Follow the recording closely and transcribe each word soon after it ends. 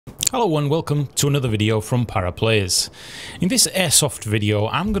Hello and welcome to another video from Paraplayers. In this Airsoft video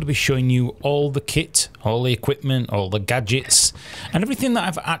I'm going to be showing you all the kit, all the equipment, all the gadgets and everything that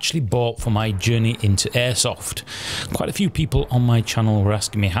I've actually bought for my journey into Airsoft. Quite a few people on my channel were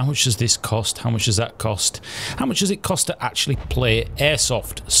asking me how much does this cost, how much does that cost, how much does it cost to actually play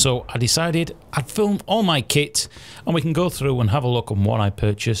Airsoft. So I decided I'd film all my kit and we can go through and have a look on what I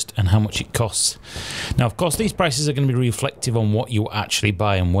purchased and how much it costs. Now of course these prices are going to be reflective on what you actually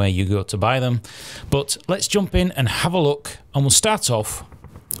buy and where you go to buy them, but let's jump in and have a look, and we'll start off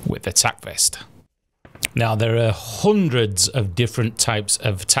with the tack vest. Now there are hundreds of different types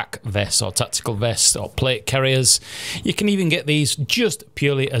of tack vests or tactical vests or plate carriers. You can even get these just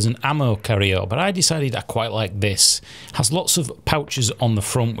purely as an ammo carrier, but I decided I quite like this. It has lots of pouches on the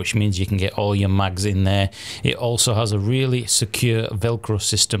front, which means you can get all your mags in there. It also has a really secure Velcro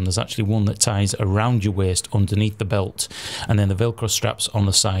system. There's actually one that ties around your waist underneath the belt, and then the Velcro straps on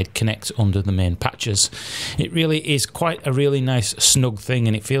the side connect under the main patches. It really is quite a really nice snug thing,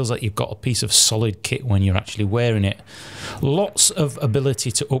 and it feels like you've got a piece of solid kit when you're actually wearing it. Lots of ability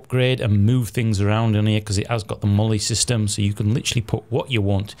to upgrade and move things around in here because it has got the molly system, so you can literally put what you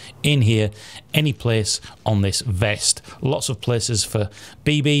want in here, any place on this vest. Lots of places for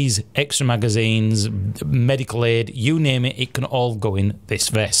BBs, extra magazines, medical aid, you name it, it can all go in this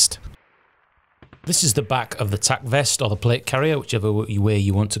vest. This is the back of the tack vest or the plate carrier, whichever way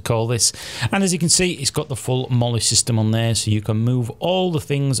you want to call this. And as you can see, it's got the full molly system on there, so you can move all the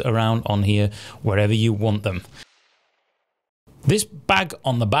things around on here wherever you want them. This bag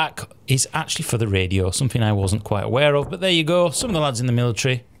on the back is actually for the radio, something I wasn't quite aware of, but there you go. Some of the lads in the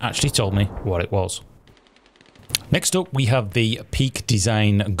military actually told me what it was. Next up we have the Peak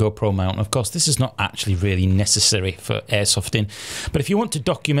Design GoPro mount. Of course this is not actually really necessary for airsofting, but if you want to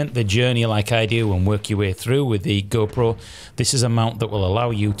document the journey like I do and work your way through with the GoPro, this is a mount that will allow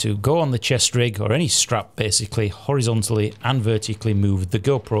you to go on the chest rig or any strap, basically horizontally and vertically move the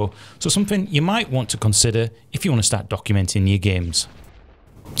GoPro. So something you might want to consider if you want to start documenting your games.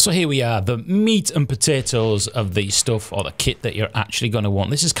 So here we are, the meat and potatoes of the stuff or the kit that you're actually going to want.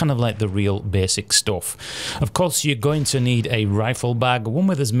 This is kind of like the real basic stuff. Of course you're going to need a rifle bag. One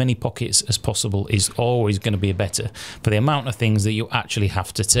with as many pockets as possible is always going to be better for the amount of things that you actually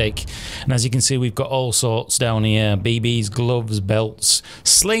have to take. And as you can see, we've got all sorts down here: BBs, gloves, belts,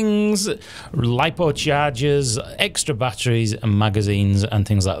 slings, lipo chargers, extra batteries and magazines and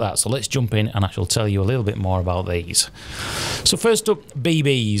things like that. So let's jump in and I shall tell you a little bit more about these. So first up,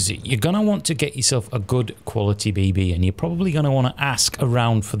 BBs. You're going to want to get yourself a good quality BB, and you're probably going to want to ask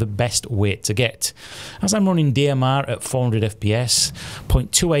around for the best weight to get. As I'm running DMR at 400 FPS,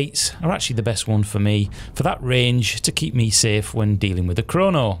 0.28s are actually the best one for me for that range to keep me safe when dealing with the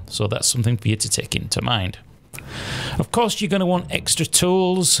chrono, so that's something for you to take into mind. Of course you're going to want extra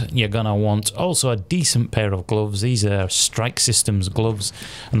tools. You're going to want also a decent pair of gloves. These are Strike Systems gloves,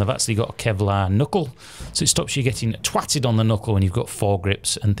 and they've actually got a Kevlar knuckle, so it stops you getting twatted on the knuckle when you've got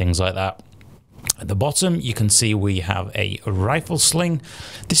foregrips and things like that. At the bottom you can see we have a rifle sling.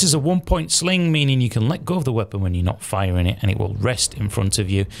 This is a 1-point sling, meaning you can let go of the weapon when you're not firing it and it will rest in front of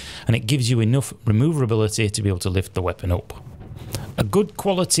you, and it gives you enough maneuverability to be able to lift the weapon up. A good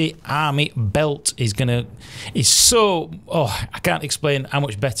quality army belt is so, I can't explain how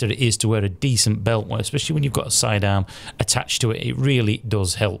much better it is to wear a decent belt, especially when you've got a sidearm attached to it. It really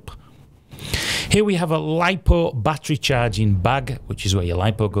does help. Here we have a LiPo battery charging bag, which is where your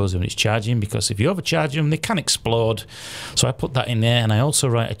LiPo goes when it's charging, because if you overcharge them they can explode. So I put that in there, and I also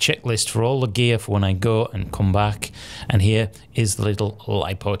write a checklist for all the gear for when I go and come back, and here is the little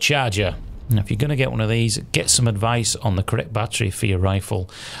LiPo charger. Now, if you're going to get one of these, get some advice on the correct battery for your rifle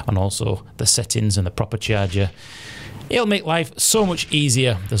and also the settings and the proper charger. It'll make life so much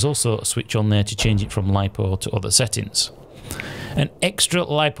easier. There's also a switch on there to change it from LiPo to other settings. An extra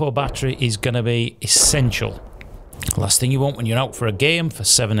LiPo battery is going to be essential. Last thing you want when you're out for a game for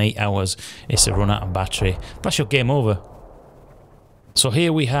 7-8 hours is to run out of battery. That's your game over. So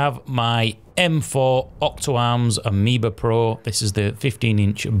here we have my M4 Octoarms Amoeba Pro. This is the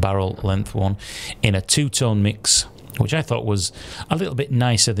 15-inch barrel length one in a two-tone mix, which I thought was a little bit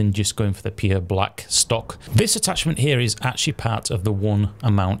nicer than just going for the pure black stock. This attachment here is actually part of the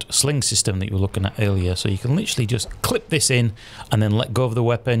one-amount sling system that you were looking at earlier, so you can literally just clip this in and then let go of the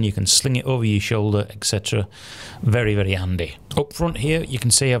weapon. You can sling it over your shoulder, etc. Very, very handy. Up front here you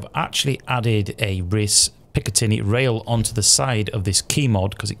can see I've actually added a race Picatinny rail onto the side of this key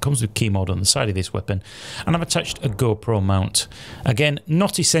mod, because it comes with key mod on the side of this weapon, and I've attached a GoPro mount. Again,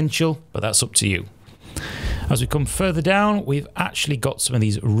 not essential, but that's up to you. As we come further down, we've actually got some of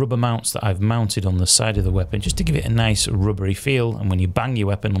these rubber mounts that I've mounted on the side of the weapon just to give it a nice rubbery feel, and when you bang your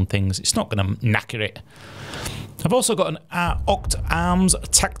weapon on things, it's not going to knacker it. I've also got an Oct Arms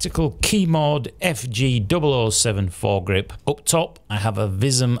Tactical Key Mod FG007 foregrip. Up top, I have a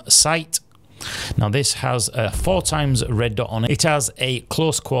Vism sight. Now this has a 4x red dot on it. It has a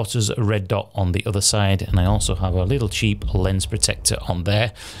close quarters red dot on the other side, and I also have a little cheap lens protector on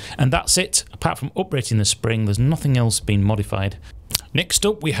there. And that's it. Apart from uprating the spring, there's nothing else been modified. Next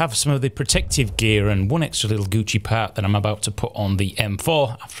up, we have some of the protective gear and one extra little Gucci part that I'm about to put on the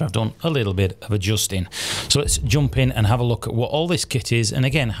M4 after I've done a little bit of adjusting. So let's jump in and have a look at what all this kit is, and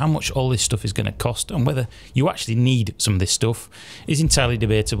again, how much all this stuff is going to cost, and whether you actually need some of this stuff is entirely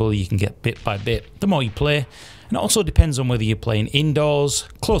debatable. You can get bit by bit the more you play, and it also depends on whether you're playing indoors,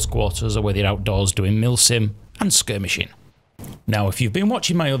 close quarters, or whether you're outdoors doing milsim and skirmishing. Now, if you've been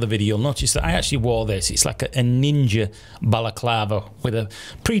watching my other video, you'll notice that I actually wore this. It's like a ninja balaclava with a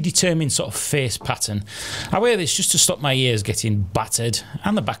predetermined sort of face pattern. I wear this just to stop my ears getting battered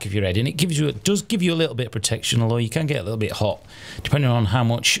and the back of your head, and it does give you a little bit of protection, although you can get a little bit hot depending on how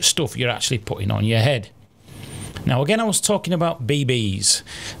much stuff you're actually putting on your head. Now again, I was talking about BBs.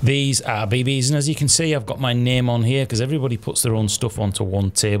 These are BBs, and as you can see, I've got my name on here because everybody puts their own stuff onto one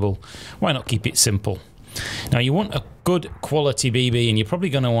table. Why not keep it simple? Now you want a good quality BB, and you're probably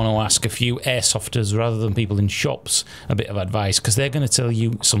going to want to ask a few airsofters rather than people in shops a bit of advice, because they're going to tell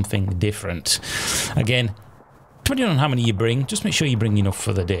you something different. Again, depending on how many you bring, just make sure you bring enough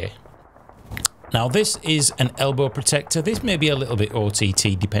for the day. Now this is an elbow protector. This may be a little bit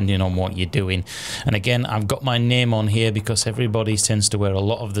OTT depending on what you're doing. And again, I've got my name on here because everybody tends to wear a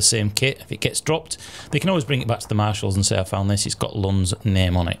lot of the same kit. If it gets dropped, they can always bring it back to the marshals and say, I found this, it's got Lun's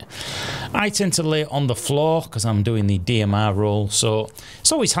name on it. I tend to lay it on the floor because I'm doing the DMR roll, so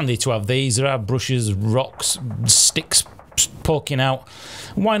it's always handy to have these. There are brushes, rocks, sticks poking out.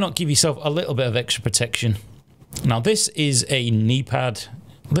 Why not give yourself a little bit of extra protection? Now this is a knee pad.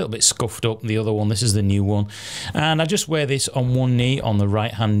 A little bit scuffed up, the other one, this is the new one, and I just wear this on one knee, on the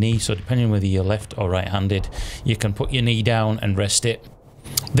right hand knee, so depending on whether you're left or right handed, you can put your knee down and rest it.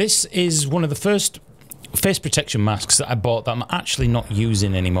 This is one of the first face protection masks that I bought that I'm actually not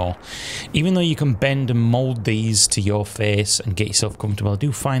using anymore. Even though you can bend and mould these to your face and get yourself comfortable, I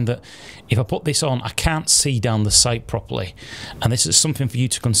do find that if I put this on, I can't see down the sight properly, and this is something for you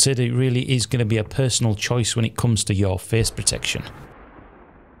to consider. It really is going to be a personal choice when it comes to your face protection.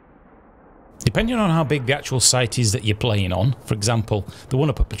 Depending on how big the actual site is that you're playing on, for example, the one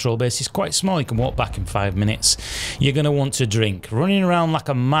up at Patrol Base is quite small, you can walk back in 5 minutes. You're going to want to drink. Running around like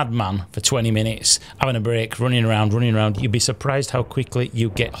a madman for 20 minutes, having a break, running around, you'd be surprised how quickly you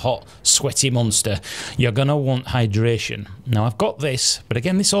get hot, sweaty monster. You're going to want hydration. Now I've got this, but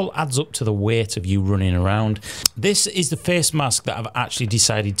again, this all adds up to the weight of you running around. This is the face mask that I've actually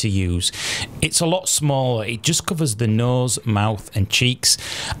decided to use. It's a lot smaller, it just covers the nose, mouth and cheeks,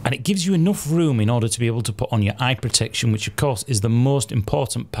 and it gives you enough room in order to be able to put on your eye protection, which of course is the most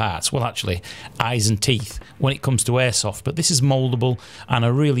important part. Well, actually, eyes and teeth when it comes to airsoft, but this is moldable and I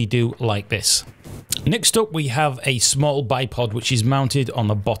really do like this. Next up, we have a small bipod which is mounted on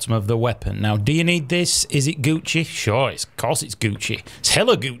the bottom of the weapon. Now, do you need this? Is it Gucci? Sure, of course it's Gucci. It's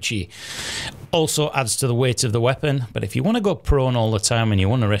hella Gucci. Also adds to the weight of the weapon, but if you want to go prone all the time and you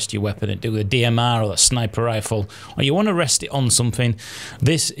want to rest your weapon and do the DMR or the sniper rifle, or you want to rest it on something,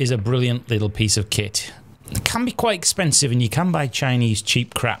 this is a brilliant little piece of kit. It can be quite expensive, and you can buy Chinese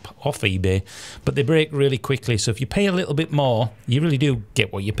cheap crap off eBay, but they break really quickly, so if you pay a little bit more, you really do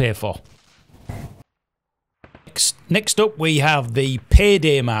get what you pay for. Next up, we have the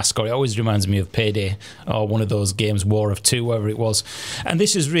Payday mask, or it always reminds me of Payday, or one of those games, War of Two, whatever it was. And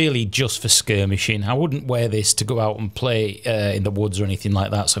this is really just for skirmishing. I wouldn't wear this to go out and play in the woods or anything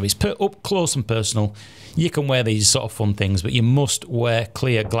like that. So if it's up close and personal, you can wear these sort of fun things, but you must wear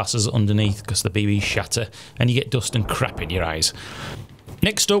clear glasses underneath because the BBs shatter and you get dust and crap in your eyes.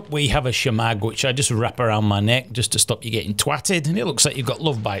 Next up, we have a shamag, which I just wrap around my neck just to stop you getting twatted, and it looks like you've got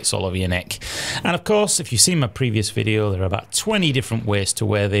love bites all over your neck. And of course, if you've seen my previous video, there are about 20 different ways to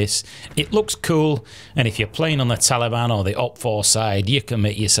wear this. It looks cool, and if you're playing on the Taliban or the Op4 side, you can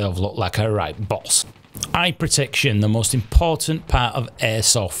make yourself look like a right boss. Eye protection, the most important part of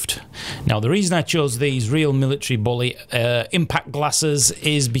airsoft. Now, the reason I chose these real military bully impact glasses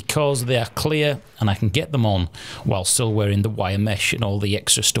is because they are clear and I can get them on while still wearing the wire mesh and all the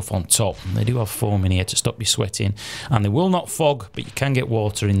extra stuff on top. They do have foam in here to stop you sweating, and they will not fog, but you can get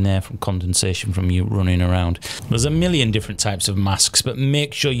water in there from condensation from you running around. There's a million different types of masks, but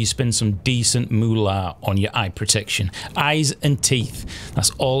make sure you spend some decent moolah on your eye protection. Eyes and teeth,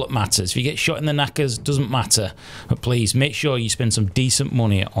 that's all that matters. If you get shot in the knackers, doesn't matter. But please make sure you spend some decent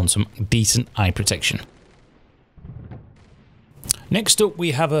money on some decent eye protection. Next up,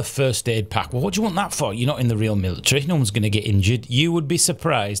 we have a first aid pack. Well, what do you want that for? You're not in the real military. No one's going to get injured. You would be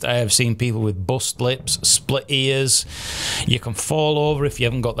surprised. I have seen people with bust lips, split ears. You can fall over if you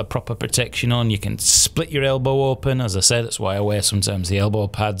haven't got the proper protection on. You can split your elbow open. As I said, that's why I wear sometimes the elbow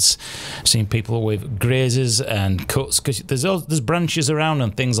pads. I've seen people with grazes and cuts because there's branches around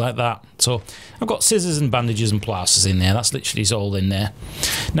and things like that. So I've got scissors and bandages and plasters in there. That's literally all in there.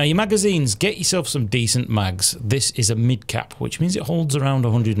 Now, your magazines, get yourself some decent mags. This is a mid-cap, which means it holds around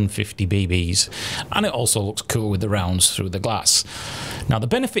 150 BBs, and it also looks cool with the rounds through the glass. Now, the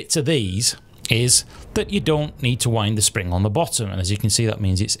benefit to these is that you don't need to wind the spring on the bottom, and as you can see, that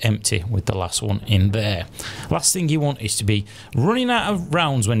means it's empty with the last one in there. Last thing you want is to be running out of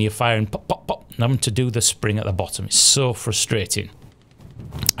rounds when you're firing, pop, pop, pop, and having to do the spring at the bottom. It's so frustrating.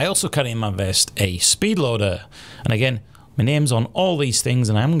 I also carry in my vest a speed loader, and again, my name's on all these things,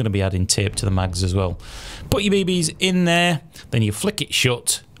 and I'm going to be adding tape to the mags as well. Put your BBs in there, then you flick it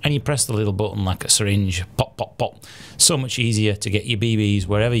shut, and you press the little button like a syringe. Pop, pop, pop. So much easier to get your BBs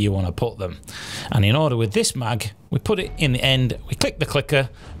wherever you want to put them. And in order with this mag, we put it in the end, we click the clicker,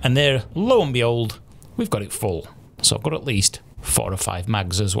 and there, lo and behold, we've got it full. So I've got at least 4 or 5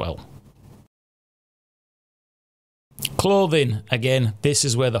 mags as well. Clothing, again, this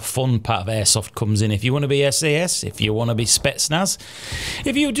is where the fun part of airsoft comes in. If you want to be SAS, if you want to be Spetsnaz,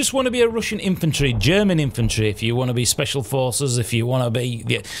 if you just want to be a Russian infantry, German infantry, if you want to be special forces, if you want to be,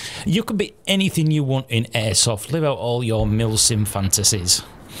 yeah, you can be anything you want in airsoft. Live out all your milsim fantasies.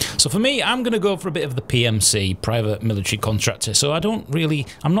 So for me, I'm going to go for a bit of the PMC, private military contractor. So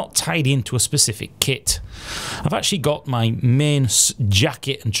I'm not tied into a specific kit. I've actually got my main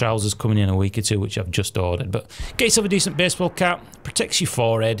jacket and trousers coming in a week or two, which I've just ordered. But get yourself a decent baseball cap, protects your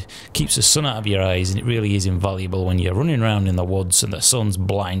forehead, keeps the sun out of your eyes, and it really is invaluable when you're running around in the woods and the sun's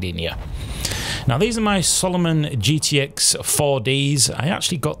blinding you. Now, these are my Solomon GTX 4Ds. I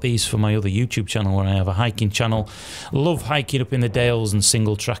actually got these for my other YouTube channel where I have a hiking channel. Love hiking up in the Dales and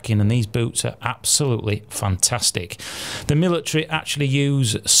single tracking, and these boots are absolutely fantastic. The military actually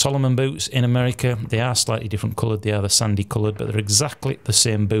use Solomon boots in America. They are slightly different coloured. They are the sandy coloured, but they're exactly the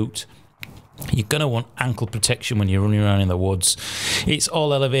same boot. You're going to want ankle protection when you're running around in the woods. It's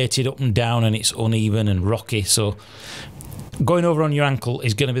all elevated up and down, and it's uneven and rocky, so going over on your ankle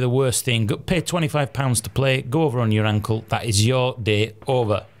is going to be the worst thing. Pay £25 to play, go over on your ankle, that is your day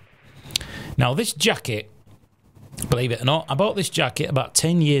over. Now, this jacket, believe it or not, I bought this jacket about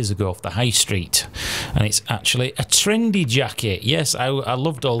 10 years ago off the high street, and it's actually a trendy jacket. Yes, I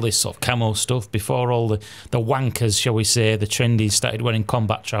loved all this sort of camo stuff before all the wankers, shall we say, the trendies started wearing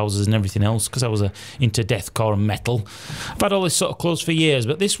combat trousers and everything else, because I was into deathcore and metal. I've had all this sort of clothes for years,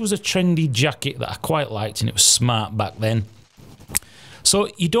 but this was a trendy jacket that I quite liked, and it was smart back then. So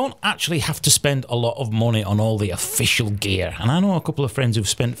you don't actually have to spend a lot of money on all the official gear. And I know a couple of friends who've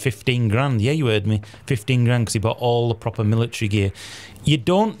spent 15 grand. Yeah, you heard me. 15 grand because they bought all the proper military gear. You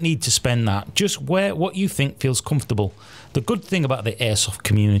don't need to spend that. Just wear what you think feels comfortable. The good thing about the airsoft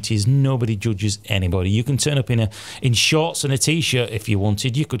community is nobody judges anybody. You can turn up in shorts and a t-shirt if you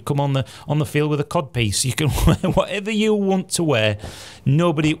wanted. You could come on the field with a codpiece. You can wear whatever you want to wear.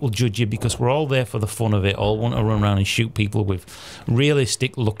 Nobody will judge you because we're all there for the fun of it. All want to run around and shoot people with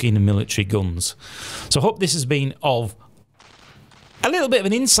realistic looking military guns. So I hope this has been of a little bit of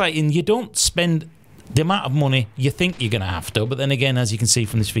an insight in you don't spend the amount of money you think you're going to have to, but then again, as you can see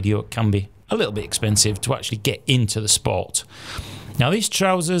from this video, it can be a little bit expensive to actually get into the sport. Now, these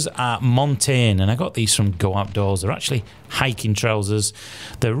trousers are Montane, and I got these from Go Outdoors. They're actually hiking trousers.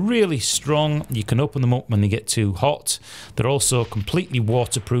 They're really strong. You can open them up when they get too hot. They're also completely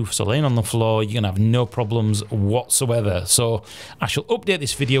waterproof, so laying on the floor, you're going to have no problems whatsoever. So I shall update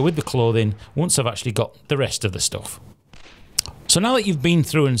this video with the clothing once I've actually got the rest of the stuff. So now that you've been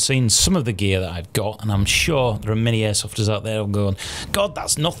through and seen some of the gear that I've got, and I'm sure there are many airsofters out there going, God,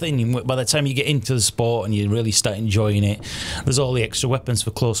 that's nothing. By the time you get into the sport and you really start enjoying it, there's all the extra weapons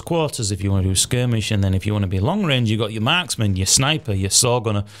for close quarters if you want to do skirmish, and then if you want to be long range, you've got your marksman, your sniper, your saw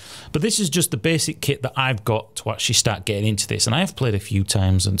gunner. But this is just the basic kit that I've got to actually start getting into this. And I have played a few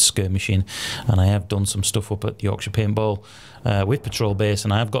times on skirmishing, and I have done some stuff up at Yorkshire Paintball with Patrol Base,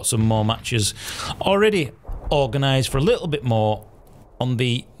 and I've got some more matches already organised for a little bit more on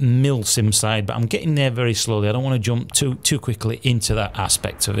the milsim side, but I'm getting there very slowly. I don't want to jump too quickly into that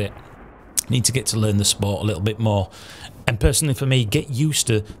aspect of it. I need to get to learn the sport a little bit more And personally for me, get used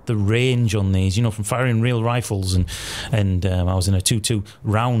to the range on these, you know, from firing real rifles, and I was in a 2-2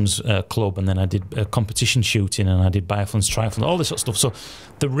 rounds club, and then I did competition shooting, and I did biathlons, triathlons, all this sort of stuff.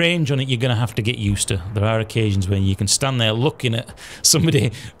 So the range on it, you're going to have to get used to. There are occasions when you can stand there looking at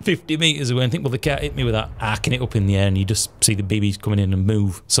somebody 50 metres away and think, well, they can't hit me without arcing it up in the air, and you just see the BBs coming in and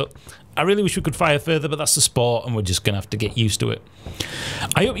move. So I really wish we could fire further, but that's the sport, and we're just going to have to get used to it.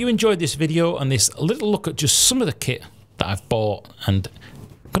 I hope you enjoyed this video and this little look at just some of the kit that I've bought, and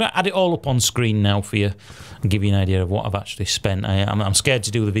I'm going to add it all up on screen now for you and give you an idea of what I've actually spent. I'm scared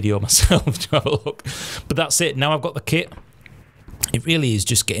to do the video myself to have a look, but that's it. Now I've got the kit. It really is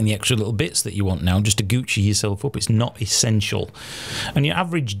just getting the extra little bits that you want now, just to Gucci yourself up. It's not essential. And your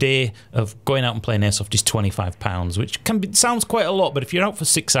average day of going out and playing airsoft is £25, which sounds quite a lot, but if you're out for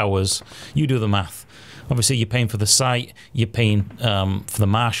 6 hours, you do the math. Obviously, you're paying for the site, you're paying for the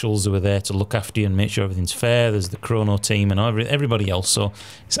marshals who are there to look after you and make sure everything's fair. There's the chrono team and everybody else. So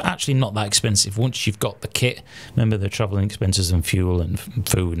it's actually not that expensive once you've got the kit. Remember, the travelling expenses and fuel and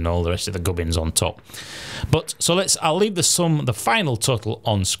food and all the rest of the gubbins on top. But so I'll leave the final total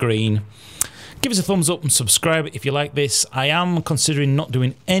on screen. Give us a thumbs up and subscribe if you like this. I am considering not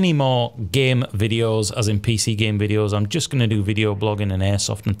doing any more game videos, as in PC game videos. I'm just going to do video blogging and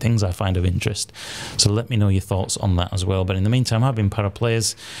airsoft and things I find of interest. So let me know your thoughts on that as well. But in the meantime, I've been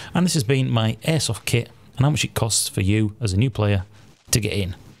Paraplayers, and this has been my airsoft kit and how much it costs for you as a new player to get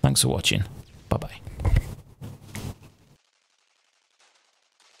in. Thanks for watching. Bye-bye.